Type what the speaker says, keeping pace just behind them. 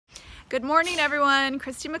Good morning, everyone.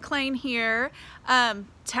 Christy McLean here.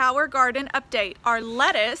 Tower garden update. Our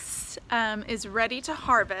lettuce is ready to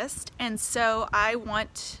harvest, and so I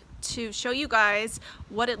want to show you guys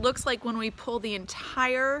what it looks like when we pull the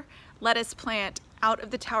entire lettuce plant out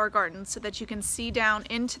of the tower garden so that you can see down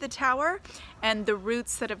into the tower and the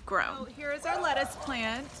roots that have grown. So here is our lettuce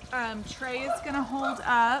plant. Trey is going to hold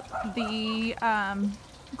up the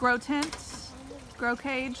grow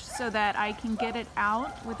cage so that I can get it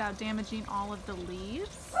out without damaging all of the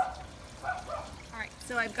leaves. Alright,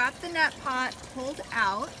 so I've got the net pot pulled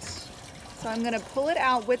out. So I'm going to pull it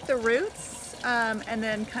out with the roots and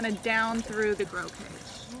then kind of down through the grow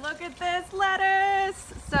cage. Look at this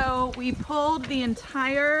lettuce! So we pulled the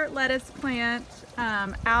entire lettuce plant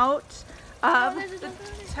out of the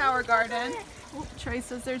tower garden. Oh, Trey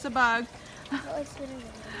says there's a bug.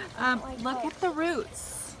 Look at the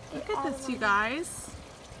roots. Look at this, you guys.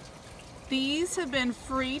 These have been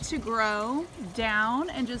free to grow down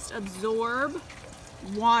and just absorb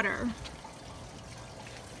water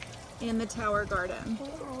in the tower garden. Can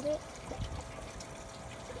you hold it?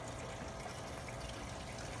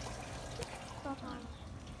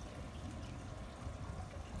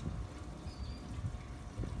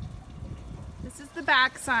 This is the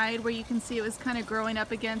back side where you can see it was kind of growing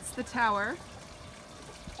up against the tower.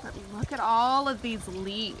 But look at all of these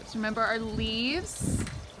leaves. Remember, our leaves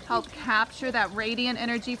help capture that radiant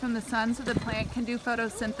energy from the sun so the plant can do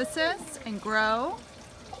photosynthesis and grow,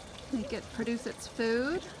 produce its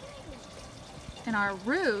food. And our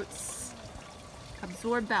roots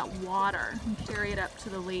absorb that water and carry it up to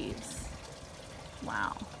the leaves.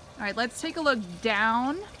 Wow. All right, let's take a look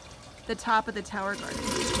down the top of the tower garden.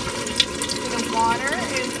 So the water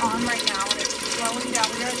is on right now and it's flowing down.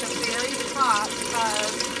 We're at the very top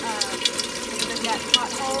of the net pot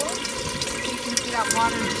hole. So you can see that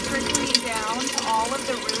water trickling down to all of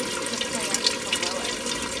the roots of the plant below it.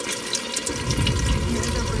 Here are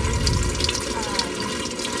the roots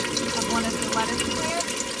of one of the lettuce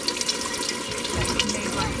plants that may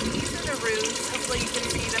run. These are the roots, hopefully you can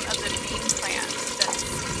see them, of the bean plant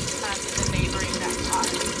that's in the neighboring net pot.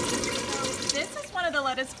 This is one of the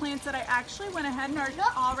lettuce plants that I actually went ahead and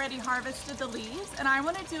already harvested the leaves, and I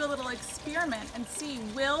want to do a little experiment and see,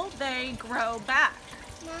 will they grow back?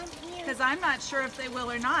 Because I'm not sure if they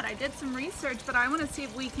will or not. I did some research, but I want to see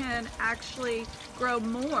if we can actually grow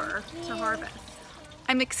more to harvest.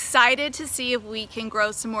 I'm excited to see if we can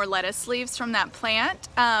grow some more lettuce leaves from that plant,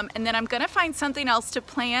 and then I'm going to find something else to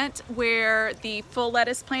plant where the full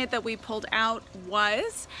lettuce plant that we pulled out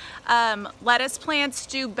was. Lettuce plants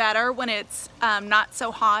do better when it's not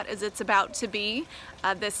so hot as it's about to be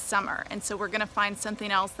this summer, and so we're going to find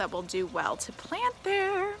something else that will do well to plant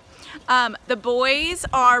there. The boys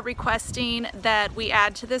are requesting that we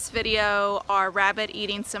add to this video our rabbit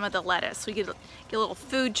eating some of the lettuce. We get a little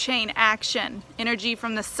food chain action, energy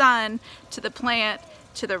from the sun to the plant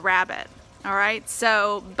to the rabbit. All right,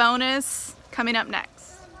 so bonus coming up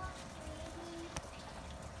next.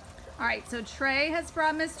 All right, so Trey has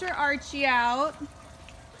brought Mr. Archie out.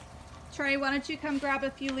 Trey, why don't you come grab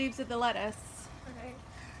a few leaves of the lettuce? Okay,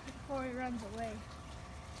 before he runs away.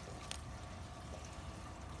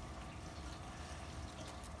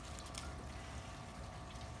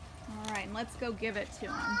 All right, and let's go give it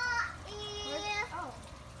to him.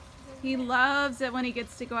 He loves it when he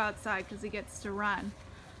gets to go outside because he gets to run.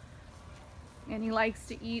 And he likes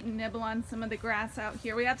to eat and nibble on some of the grass out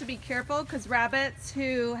here. We have to be careful because rabbits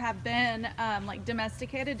who have been like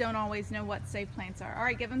domesticated don't always know what safe plants are. All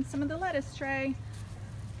right, give him some of the lettuce, Trey.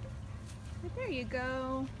 There you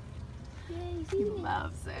go. He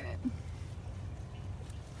loves it.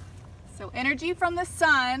 So energy from the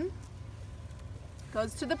sun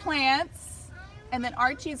goes to the plants, and then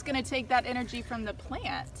Archie's going to take that energy from the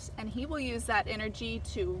plant and he will use that energy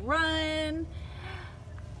to run,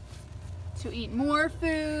 to eat more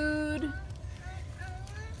food.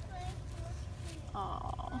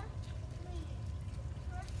 Aww.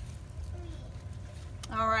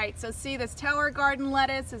 All right, so see, this tower garden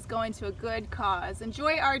lettuce is going to a good cause.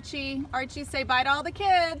 Enjoy, Archie. Archie, say bye to all the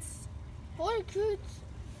kids. Bye, kids.